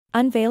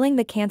Unveiling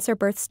the Cancer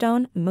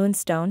Birthstone,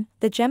 Moonstone,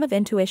 the gem of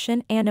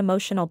intuition and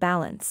emotional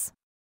balance.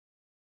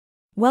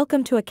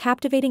 Welcome to a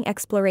captivating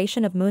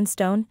exploration of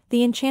Moonstone,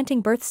 the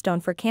enchanting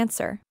birthstone for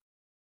Cancer.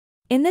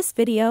 In this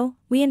video,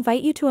 we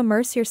invite you to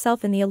immerse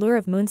yourself in the allure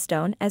of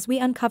Moonstone as we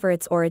uncover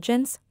its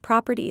origins,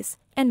 properties,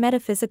 and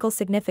metaphysical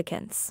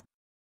significance.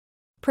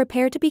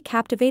 Prepare to be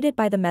captivated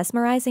by the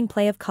mesmerizing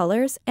play of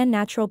colors and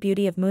natural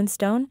beauty of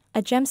Moonstone,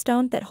 a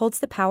gemstone that holds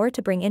the power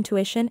to bring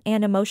intuition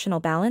and emotional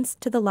balance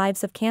to the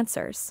lives of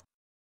Cancers.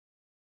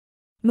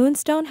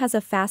 Moonstone has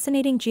a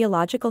fascinating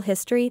geological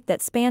history that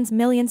spans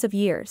millions of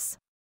years.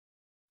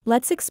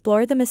 Let's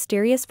explore the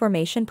mysterious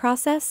formation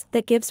process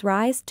that gives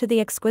rise to the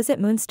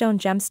exquisite Moonstone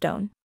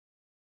gemstone.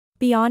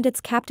 Beyond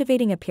its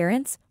captivating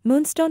appearance,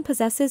 Moonstone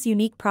possesses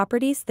unique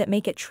properties that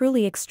make it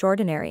truly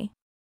extraordinary.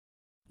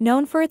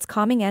 Known for its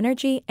calming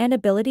energy and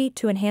ability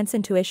to enhance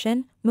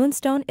intuition,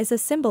 Moonstone is a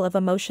symbol of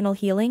emotional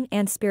healing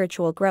and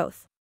spiritual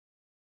growth.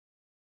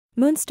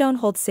 Moonstone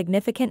holds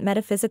significant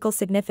metaphysical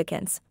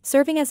significance,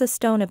 serving as a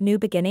stone of new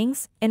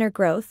beginnings, inner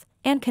growth,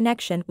 and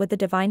connection with the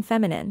divine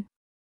feminine.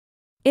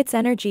 Its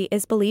energy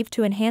is believed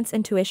to enhance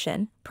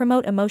intuition,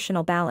 promote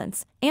emotional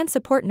balance, and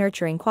support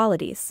nurturing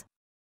qualities.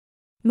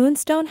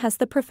 Moonstone has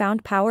the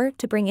profound power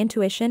to bring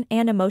intuition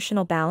and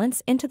emotional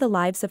balance into the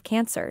lives of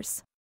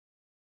Cancers.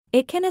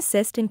 It can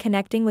assist in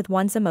connecting with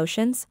one's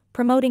emotions,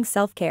 promoting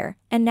self-care,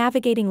 and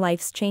navigating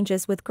life's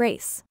changes with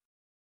grace.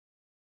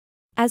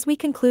 As we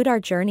conclude our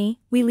journey,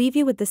 we leave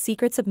you with the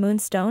secrets of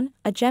Moonstone,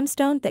 a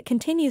gemstone that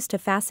continues to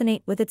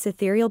fascinate with its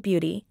ethereal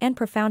beauty and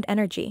profound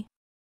energy.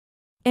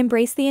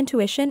 Embrace the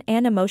intuition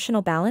and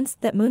emotional balance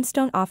that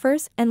Moonstone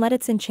offers and let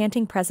its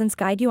enchanting presence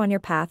guide you on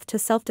your path to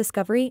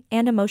self-discovery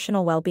and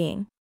emotional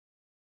well-being.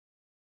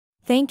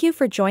 Thank you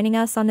for joining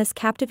us on this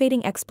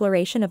captivating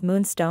exploration of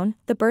Moonstone,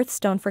 the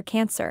birthstone for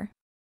Cancer.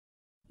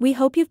 We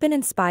hope you've been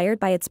inspired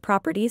by its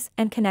properties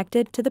and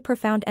connected to the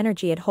profound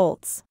energy it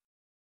holds.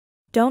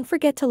 Don't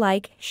forget to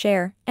like,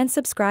 share, and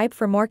subscribe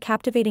for more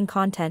captivating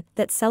content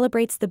that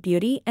celebrates the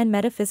beauty and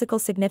metaphysical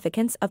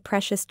significance of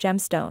precious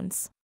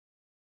gemstones.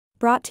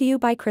 Brought to you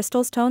by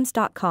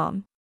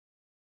crystalstones.com.